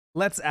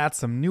Let's add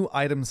some new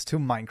items to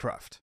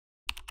Minecraft.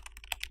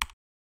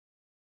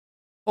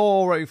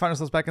 Alright, we find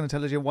ourselves back in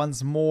IntelliJ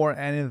once more,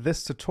 and in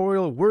this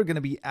tutorial we're going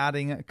to be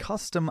adding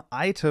custom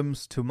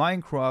items to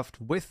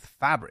Minecraft with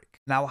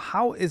Fabric. Now,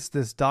 how is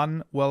this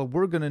done? Well,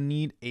 we're going to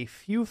need a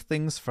few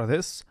things for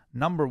this.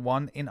 Number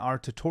one, in our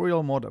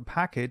tutorial mod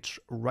package,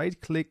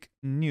 right-click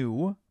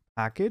New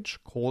Package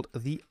called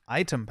the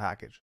Item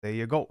Package. There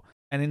you go.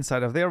 And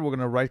inside of there, we're going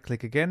to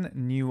right-click again,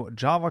 new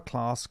Java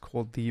class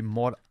called the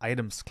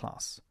ModItems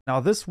class. Now,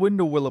 this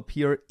window will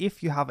appear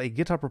if you have a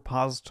GitHub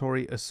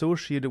repository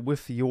associated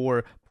with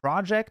your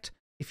project.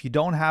 If you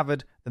don't have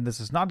it, then this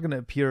is not going to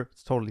appear.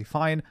 It's totally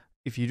fine.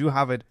 If you do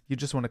have it, you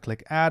just want to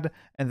click Add,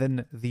 and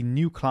then the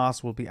new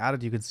class will be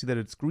added. You can see that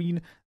it's green.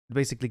 It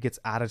basically gets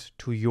added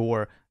to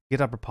your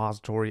GitHub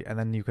repository, and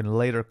then you can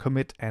later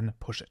commit and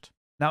push it.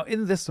 Now,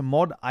 in this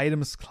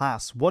ModItems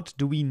class, what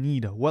do we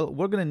need? Well,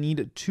 we're going to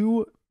need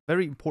two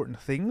very important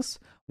things.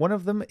 One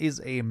of them is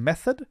a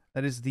method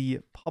that is the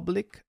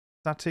public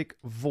static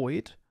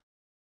void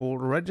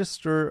called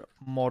register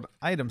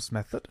ModItems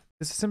method.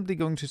 This is simply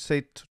going to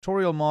say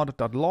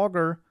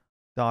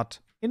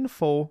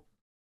tutorialmod.logger.info.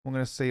 I'm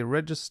going to say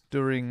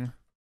registering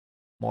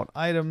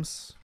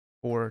ModItems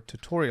for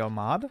tutorial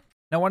mod.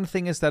 Now, one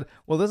thing is that,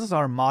 well, this is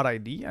our mod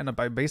ID, and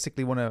I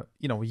basically want to,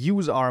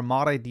 use our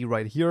mod ID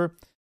right here.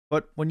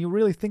 But when you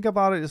really think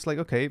about it, it's like,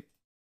 okay,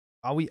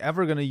 are we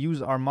ever going to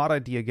use our mod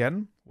ID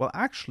again? Well,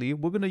 actually,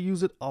 we're going to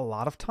use it a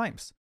lot of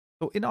times.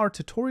 So in our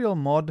tutorial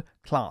mod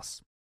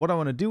class, what I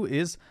want to do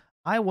is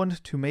I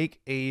want to make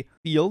a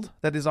field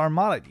that is our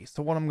mod ID.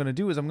 So what I'm going to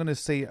do is I'm going to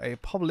say a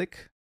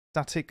public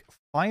static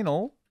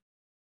final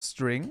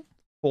string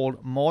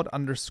called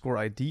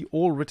mod_ID,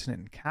 all written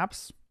in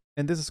caps.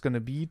 And this is going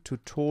to be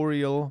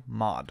tutorial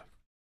mod.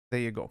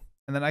 There you go.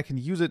 And then I can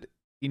use it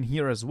in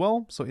here as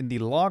well. So in the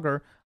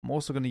logger, I'm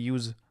also going to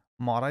use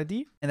mod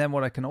ID. And then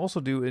what I can also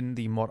do in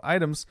the mod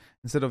items,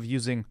 instead of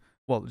using,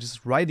 well,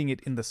 just writing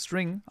it in the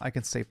string, I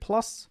can say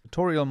plus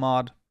tutorial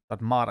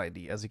mod.mod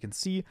ID. As you can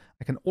see,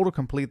 I can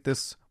autocomplete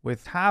this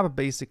with tab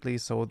basically.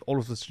 So all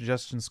of the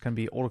suggestions can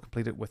be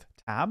autocompleted with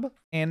tab.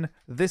 And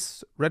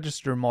this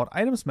register mod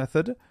items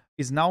method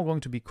is now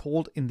going to be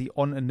called in the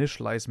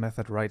onInitialize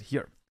method right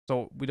here.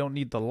 So we don't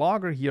need the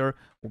logger here.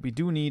 What we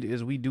do need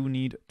is we do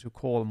need to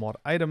call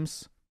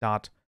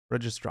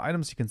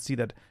ModItems.registerItems. You can see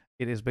that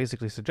it is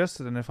basically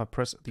suggested, and if I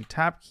press the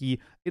tab key,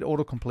 it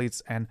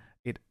auto-completes and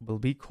it will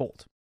be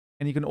called.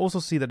 And you can also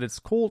see that it's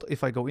called.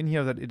 If I go in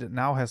here, that it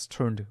now has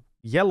turned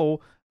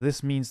yellow.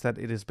 This means that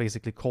it is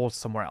basically called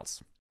somewhere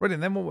else. Right,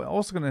 and then what we're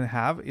also going to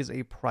have is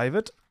a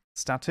private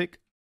static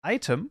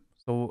item.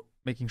 So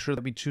making sure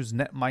that we choose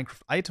net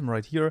Minecraft item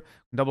right here,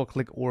 double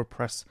click or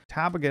press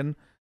tab again.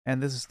 And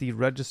this is the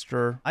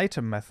register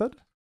item method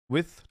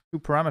with two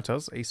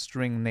parameters, a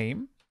string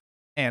name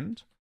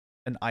and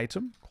an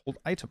item called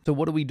item. So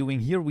what are we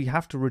doing here? We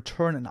have to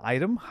return an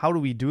item. How do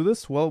we do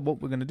this? Well,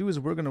 what we're going to do is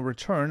we're going to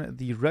return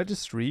the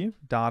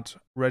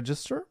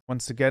registry.register.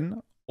 Once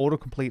again,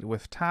 autocomplete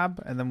with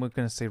tab, and then we're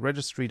going to say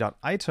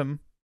registry.item. You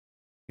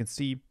can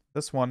see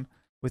this one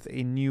with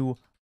a new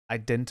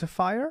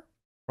identifier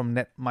from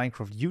net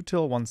Minecraft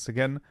util. Once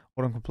again,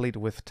 autocomplete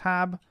with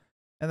tab.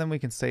 And then we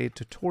can say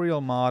tutorial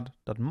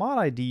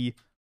mod.modID,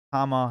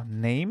 comma,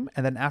 name.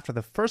 And then after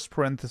the first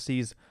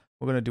parentheses,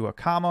 we're going to do a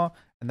comma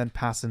and then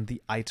pass in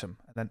the item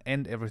and then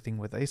end everything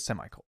with a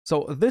semicolon.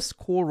 So this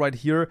call right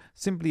here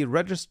simply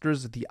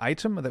registers the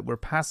item that we're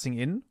passing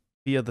in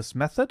via this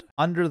method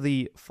under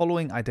the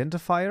following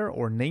identifier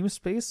or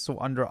namespace. So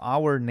under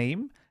our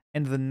name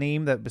and the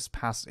name that was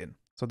passed in.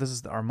 So this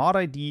is our mod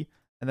ID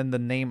and then the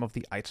name of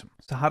the item.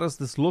 So how does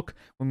this look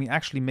when we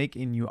actually make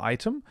a new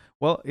item?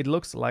 Well, it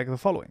looks like the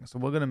following. So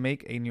we're going to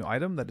make a new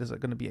item that is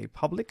going to be a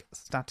public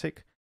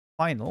static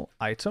final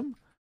item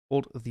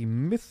called the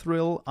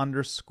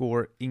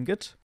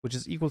mithril_ingot, which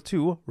is equal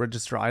to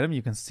register item.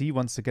 You can see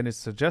once again it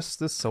suggests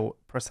this, so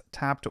press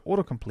tab to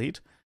autocomplete.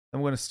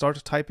 Then we're going to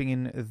start typing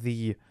in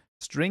the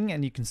string,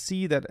 and you can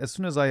see that as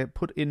soon as I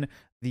put in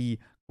the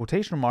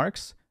quotation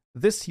marks,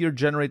 this here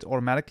generates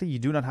automatically. You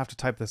do not have to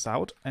type this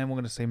out. And we're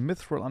going to say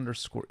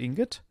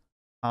mithril_ingot,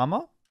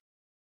 comma,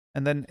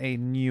 and then a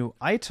new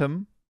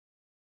item.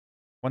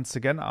 Once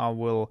again, I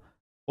will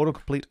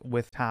autocomplete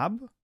with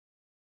tab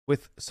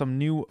with some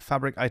new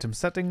fabric item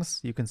settings.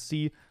 You can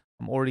see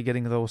I'm already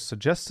getting those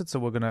suggested. So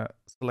we're going to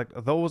select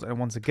those and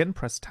once again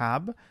press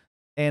tab.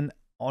 And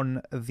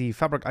on the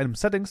fabric item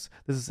settings,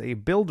 this is a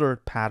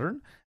builder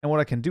pattern. And what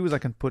I can do is I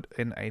can put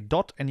in a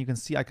dot, and you can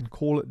see I can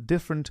call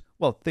different,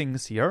 well,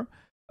 things here.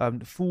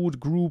 Food,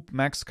 group,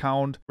 max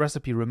count,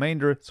 recipe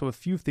remainder. So a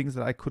few things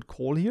that I could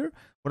call here.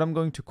 What I'm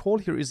going to call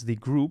here is the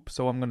group.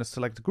 So I'm going to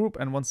select group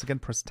and once again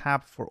press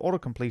tab for auto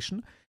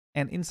completion.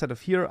 And inside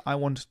of here, I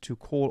want to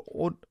call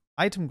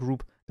item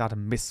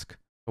group.misc.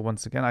 So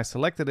once again, I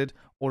selected it,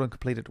 auto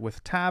completed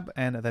with tab,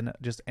 and then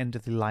just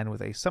ended the line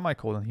with a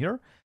semicolon here.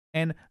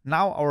 And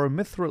now our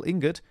mithril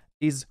ingot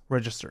is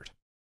registered.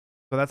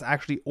 So that's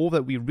actually all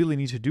that we really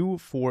need to do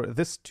for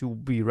this to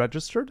be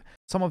registered.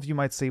 Some of you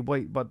might say,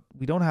 wait, but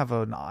we don't have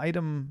an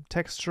item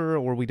texture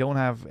or we don't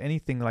have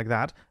anything like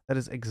that. That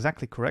is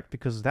exactly correct,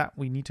 because that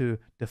we need to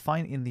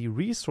define in the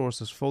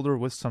resources folder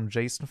with some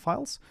JSON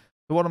files.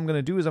 So what I'm going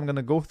to do is I'm going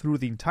to go through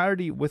the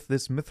entirety with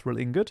this mithril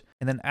ingot.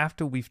 And then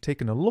after we've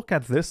taken a look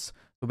at this,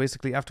 so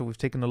basically after we've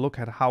taken a look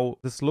at how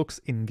this looks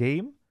in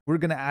game, we're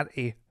going to add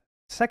a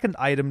second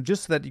item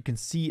just so that you can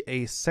see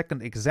a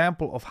second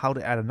example of how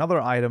to add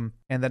another item.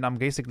 And then I'm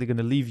basically going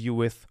to leave you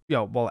with,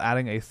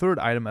 adding a third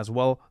item as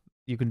well.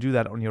 You can do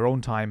that on your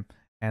own time,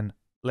 and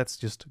let's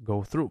just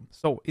go through.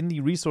 So in the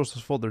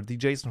resources folder, the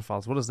JSON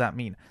files, what does that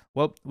mean?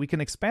 Well, we can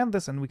expand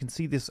this and we can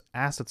see this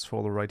assets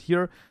folder right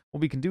here.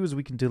 What we can do is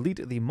we can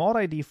delete the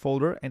ModID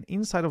folder, and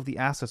inside of the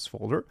assets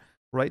folder,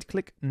 right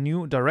click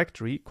new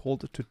directory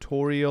called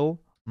tutorial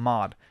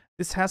mod.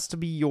 This has to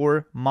be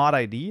your mod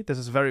ID. This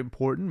is very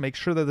important. Make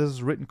sure that this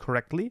is written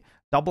correctly.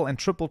 Double and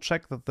triple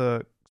check that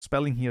the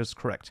spelling here is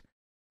correct.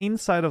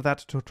 Inside of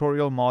that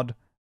tutorial mod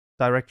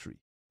directory,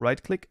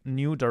 right-click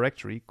new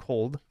directory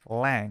called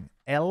lang,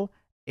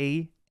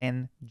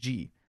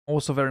 L-A-N-G.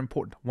 Also very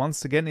important.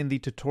 Once again, in the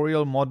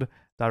tutorial mod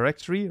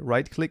directory,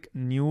 right-click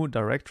new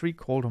directory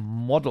called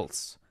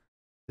models.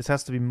 This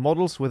has to be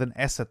models with an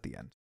S at the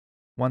end.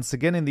 Once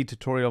again, in the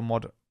tutorial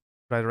mod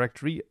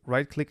directory,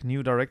 right-click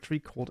new directory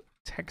called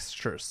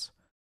textures.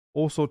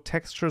 Also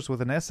textures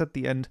with an S at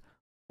the end.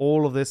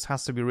 All of this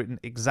has to be written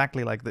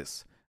exactly like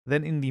this.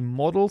 Then in the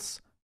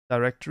models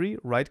directory,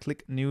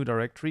 right-click new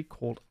directory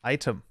called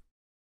item.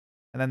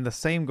 And then the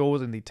same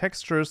goes in the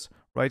textures,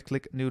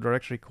 right-click new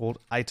directory called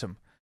item.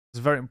 It's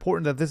very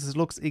important that this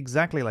looks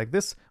exactly like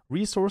this.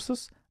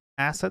 Resources,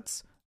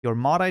 assets, your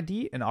mod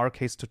ID, in our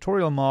case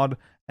tutorial mod,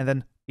 and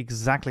then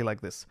exactly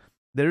like this.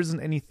 There isn't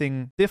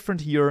anything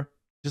different here.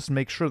 Just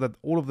make sure that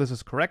all of this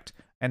is correct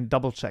and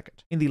double check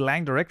it. In the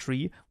lang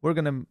directory, we're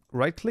going to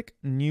right-click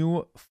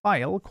new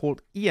file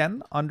called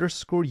en_us.json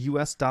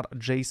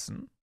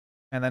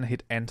and then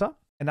hit enter.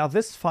 And now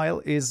this file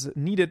is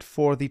needed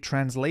for the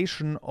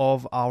translation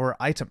of our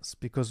items,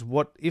 because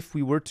what if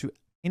we were to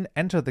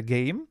enter the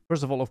game?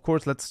 First of all, of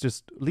course, let's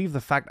just leave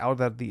the fact out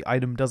that the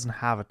item doesn't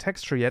have a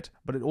texture yet,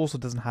 but it also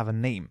doesn't have a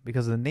name,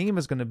 because the name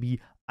is going to be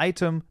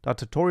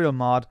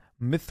item.tutorialmod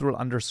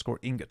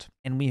mithril_ingot.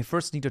 And we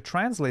first need to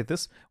translate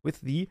this with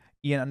the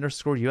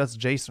en_us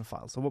JSON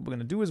file. So what we're going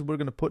to do is we're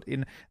going to put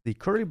in the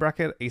curly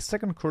bracket. A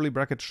second curly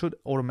bracket should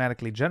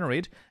automatically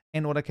generate.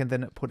 And what I can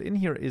then put in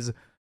here is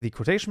the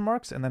quotation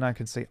marks, and then I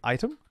can say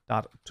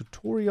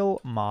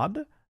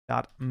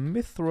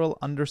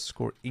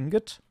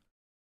item.tutorialmod.mithril_ingot.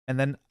 And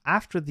then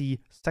after the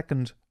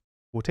second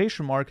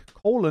quotation mark,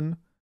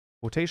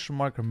 quotation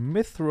mark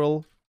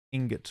mithril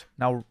ingot.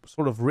 Now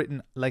sort of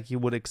written like you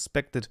would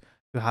expect it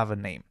to have a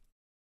name.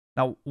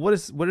 Now, where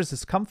does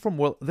this come from?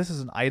 Well, this is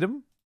an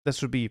item. This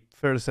should be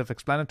fairly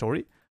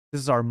self-explanatory.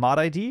 This is our mod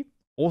ID.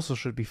 Also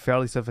should be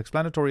fairly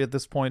self-explanatory at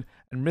this point.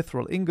 And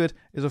mithril ingot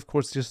is, of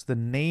course, just the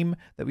name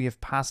that we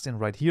have passed in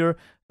right here.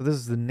 So this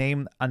is the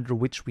name under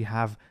which we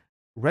have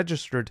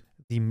registered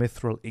the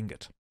mithril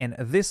ingot. And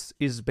this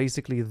is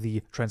basically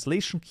the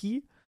translation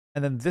key.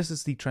 And then this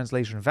is the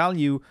translation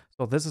value.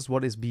 So this is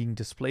what is being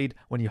displayed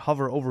when you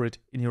hover over it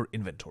in your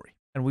inventory.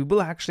 And we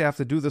will actually have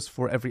to do this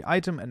for every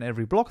item and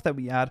every block that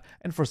we add,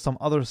 and for some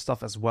other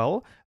stuff as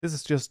well. This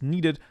is just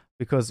needed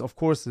because, of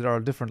course, there are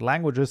different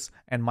languages,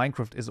 and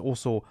Minecraft is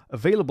also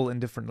available in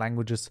different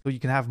languages. So you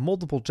can have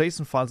multiple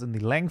JSON files in the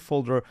lang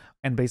folder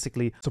and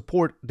basically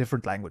support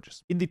different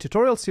languages. In the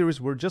tutorial series,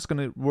 we're just going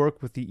to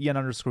work with the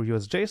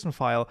en_us JSON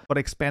file, but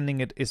expanding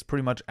it is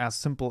pretty much as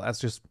simple as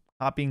just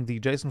copying the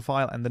JSON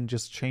file and then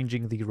just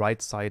changing the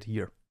right side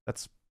here.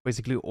 That's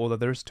basically all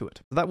that there is to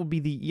it. So that would be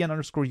the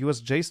en_us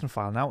JSON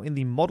file. Now in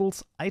the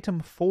models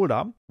item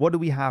folder, what do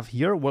we have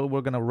here? Well,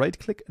 we're going to right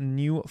click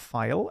new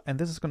file, and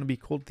this is going to be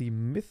called the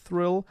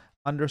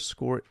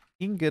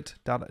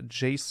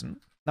mithril_ingot.json.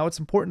 Now it's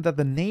important that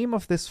the name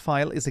of this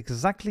file is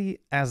exactly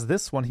as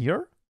this one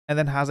here, and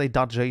then has a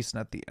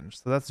 .json at the end.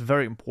 So that's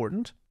very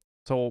important.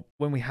 So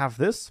when we have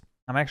this,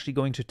 I'm actually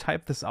going to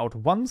type this out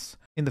once.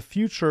 In the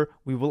future,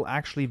 we will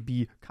actually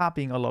be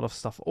copying a lot of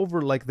stuff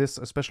over like this,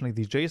 especially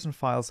the JSON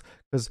files,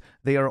 because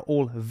they are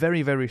all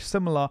very, very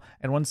similar.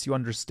 And once you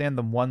understand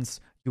them once,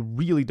 you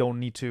really don't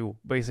need to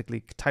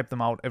basically type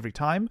them out every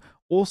time.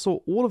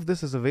 Also, all of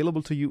this is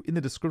available to you in the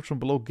description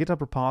below,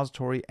 GitHub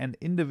repository and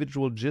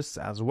individual gists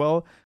as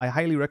well. I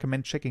highly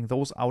recommend checking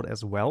those out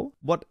as well.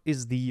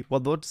 What's the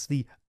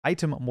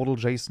item model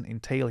JSON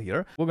entail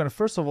here? We're going to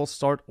first of all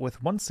start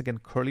with, once again,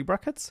 curly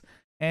brackets.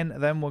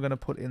 And then we're going to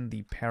put in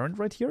the parent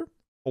right here,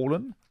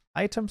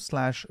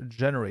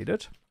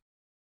 item/generated,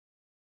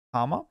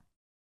 comma,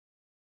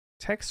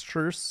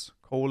 textures,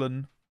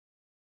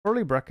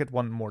 curly bracket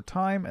one more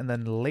time, and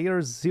then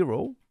layer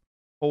 0,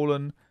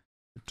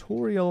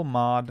 tutorial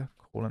mod,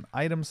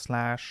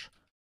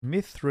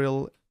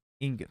 item/mithril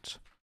ingot.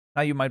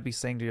 Now you might be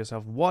saying to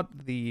yourself,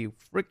 what the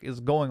frick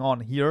is going on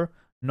here?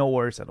 No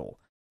worries at all.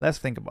 Let's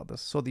think about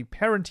this. So the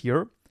parent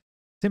here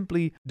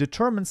simply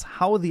determines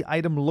how the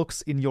item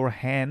looks in your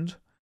hand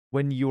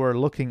when you are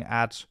looking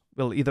at,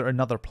 well, either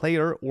another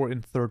player or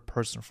in third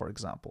person, for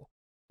example.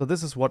 So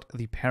this is what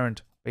the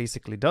parent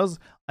basically does.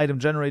 Item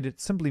generated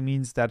simply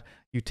means that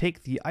you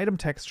take the item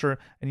texture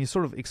and you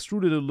sort of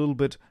extrude it a little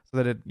bit so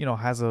that it,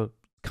 has a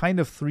kind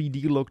of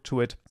 3D look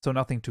to it. So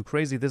nothing too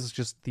crazy. This is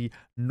just the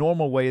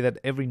normal way that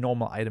every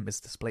normal item is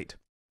displayed.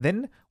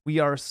 Then we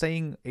are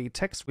saying a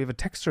text. We have a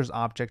textures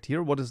object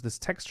here. What is this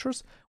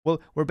textures?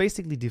 Well, we're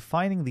basically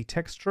defining the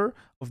texture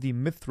of the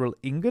mithril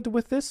ingot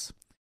with this.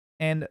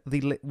 And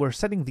we're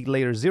setting the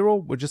layer 0.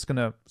 We're just going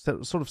to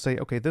sort of say,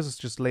 okay, this is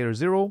just layer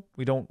 0.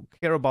 We don't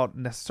care about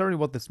necessarily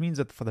what this means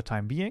for the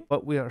time being.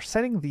 But we are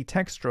setting the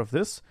texture of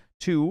this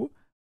to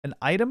an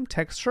item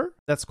texture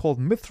that's called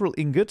mithril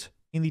ingot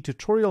in the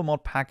tutorial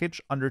mod package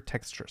under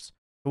textures.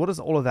 So what does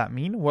all of that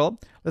mean? Well,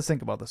 let's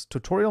think about this.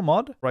 Tutorial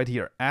mod right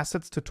here,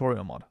 assets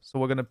tutorial mod. So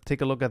we're going to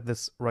take a look at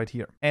this right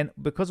here. And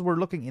because we're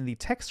looking in the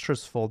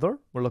textures folder,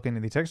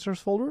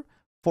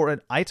 for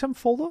an item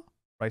folder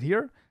right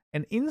here.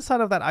 And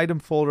inside of that item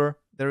folder,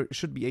 there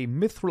should be a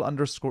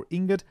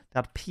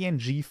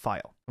mithril_ingot.png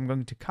file. I'm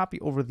going to copy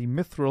over the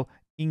mithril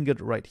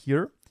ingot right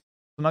here.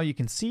 So now you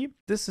can see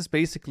this is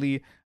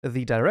basically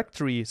the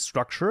directory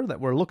structure that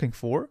we're looking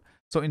for.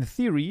 So in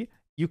theory,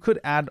 you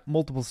could add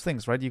multiple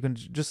things, right? You can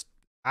just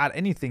add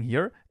anything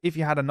here. If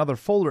you had another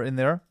folder in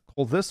there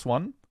called this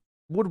one,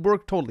 would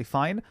work totally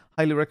fine.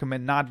 Highly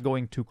recommend not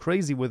going too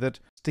crazy with it,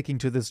 sticking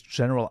to this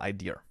general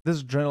idea.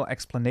 This general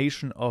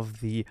explanation of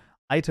the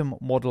item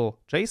model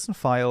JSON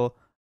file,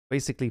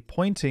 basically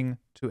pointing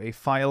to a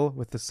file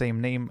with the same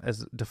name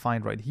as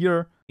defined right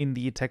here in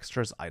the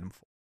textures item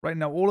folder. Right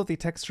now, all of the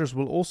textures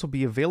will also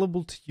be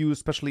available to you,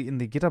 especially in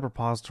the GitHub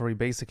repository,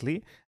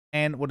 basically.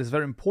 And what is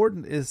very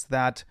important is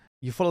that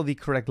you follow the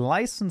correct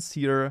license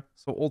here.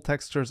 So all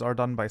textures are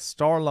done by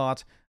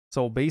Starlot.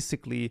 So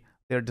basically,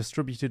 they're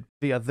distributed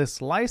via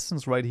this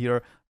license right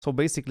here. So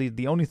basically,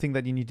 the only thing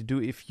that you need to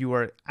do if you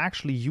are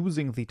actually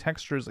using the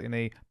textures in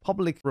a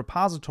public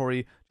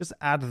repository, just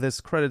add this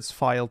credits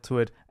file to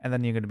it, and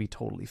then you're going to be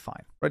totally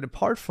fine. Right,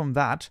 apart from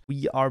that,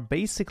 we are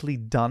basically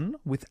done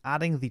with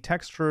adding the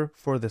texture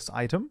for this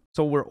item.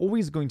 So we're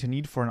always going to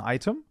need for an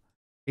item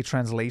a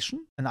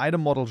translation, an item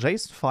model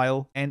JSON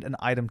file, and an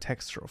item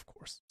texture, of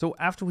course. So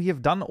after we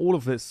have done all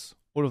of this,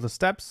 all of the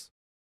steps,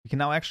 we can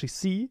now actually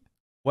see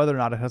whether or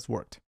not it has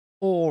worked.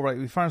 All right,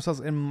 we find ourselves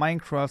in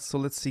Minecraft, so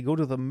let's see, go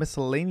to the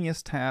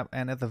miscellaneous tab,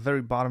 and at the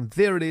very bottom,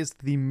 there it is,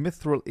 the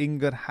mithril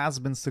ingot has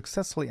been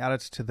successfully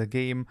added to the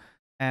game,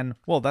 and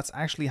well, that's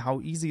actually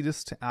how easy it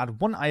is to add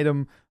one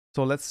item.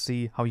 So let's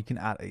see how you can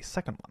add a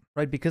second one,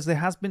 right? Because there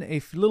has been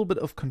a little bit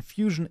of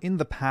confusion in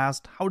the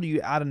past. How do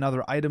you add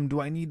another item? Do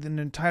I need an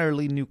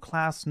entirely new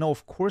class? No,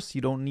 of course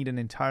you don't need an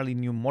entirely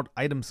new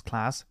ModItems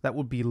class. That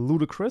would be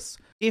ludicrous.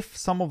 If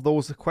some of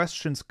those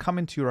questions come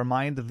into your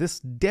mind, this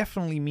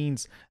definitely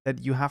means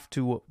that you have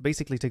to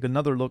basically take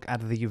another look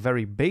at the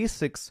very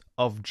basics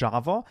of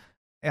Java.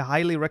 I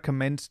highly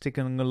recommend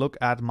taking a look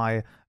at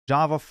my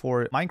Java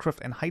for Minecraft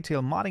and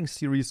Hightail modding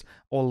series.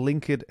 I'll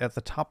link it at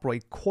the top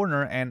right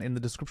corner and in the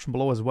description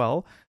below as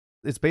well.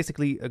 It's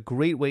basically a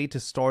great way to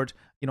start,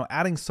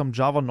 adding some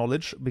Java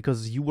knowledge,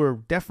 because you were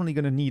definitely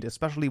going to need,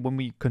 especially when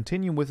we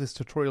continue with this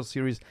tutorial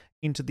series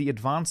into the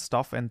advanced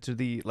stuff and to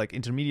the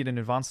intermediate and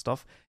advanced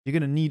stuff, you're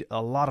going to need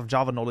a lot of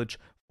Java knowledge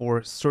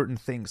for certain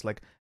things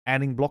like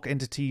adding block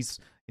entities,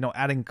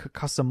 adding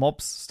custom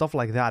mobs, stuff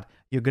like that.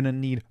 You're going to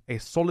need a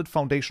solid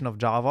foundation of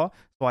Java.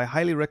 So I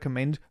highly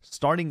recommend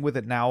starting with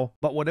it now.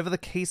 But whatever the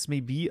case may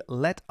be,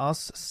 let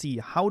us see,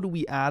 how do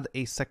we add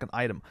a second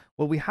item?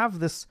 Well, we have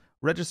this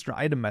register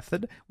item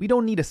method. We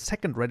don't need a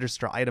second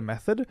register item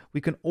method.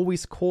 We can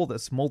always call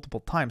this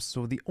multiple times.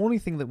 So the only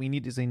thing that we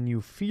need is a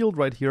new field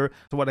right here.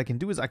 So what I can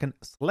do is I can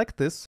select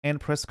this and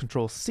press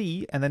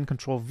Ctrl+C and then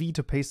Ctrl+V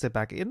to paste it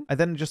back in. I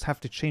then just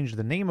have to change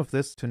the name of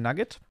this to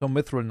Nugget, so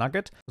mithril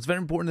nugget. What's very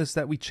important is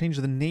that we change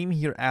the name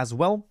here as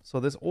well. So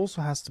this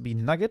also has to be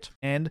Nugget,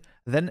 and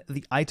then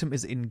the item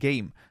is in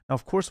game. Now,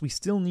 of course, we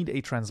still need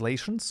a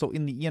translation. So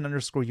in the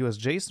en_us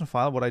JSON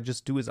file, what I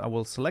just do is I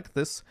will select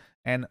this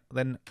and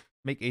then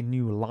make a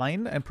new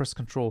line and press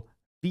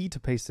Ctrl+V to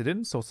paste it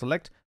in. So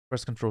select,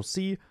 press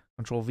Ctrl+C,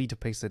 Ctrl+V to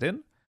paste it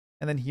in.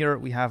 And then here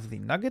we have the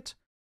nugget.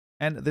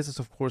 And this is,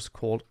 of course,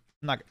 called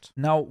nugget.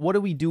 Now, what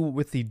do we do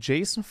with the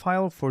JSON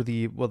file for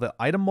the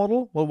item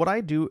model? Well, what I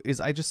do is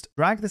I just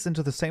drag this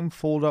into the same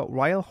folder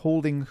while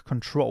holding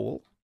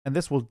Control, and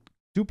this will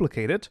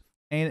duplicate it.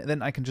 And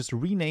then I can just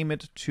rename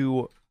it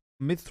to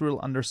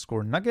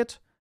mithril_nugget.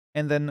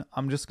 And then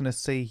I'm just going to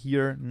say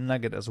here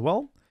nugget as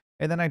well.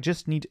 And then I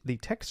just need the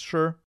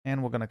texture,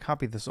 and we're going to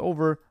copy this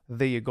over.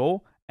 There you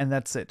go. And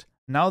that's it.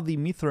 Now the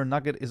mithril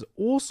nugget is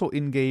also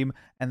in game,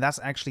 and that's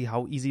actually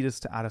how easy it is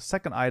to add a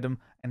second item.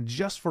 And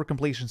just for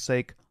completion's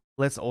sake,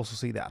 let's also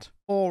see that.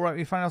 All right,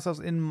 we find ourselves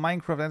in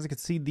Minecraft. As you can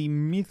see, the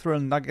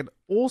mithril nugget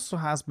also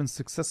has been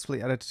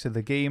successfully added to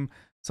the game.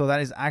 So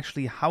that is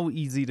actually how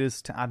easy it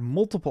is to add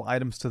multiple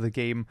items to the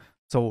game.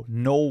 So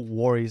no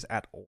worries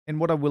at all. And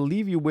what I will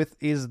leave you with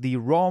is the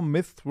raw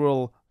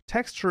mithril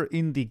texture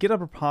in the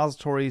GitHub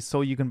repository so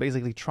you can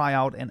basically try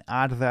out and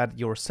add that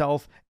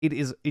yourself.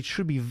 It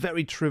should be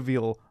very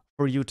trivial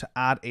for you to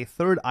add a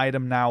third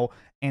item now,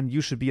 and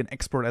you should be an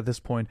expert at this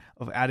point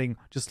of adding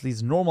just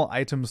these normal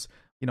items.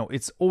 You know,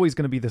 it's always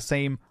going to be the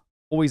same,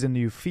 always a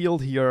new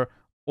field here,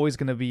 always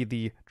going to be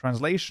the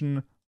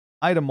translation,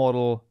 item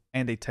model,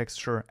 and a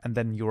texture, and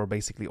then you are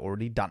basically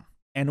already done.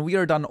 And we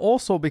are done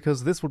also,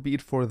 because this would be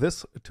it for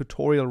this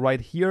tutorial right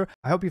here.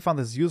 I hope you found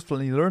this useful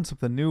and you learned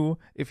something new.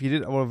 If you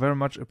did, I will very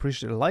much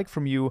appreciate a like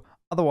from you.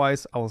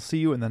 Otherwise, I will see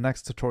you in the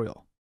next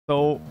tutorial.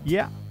 So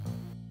yeah.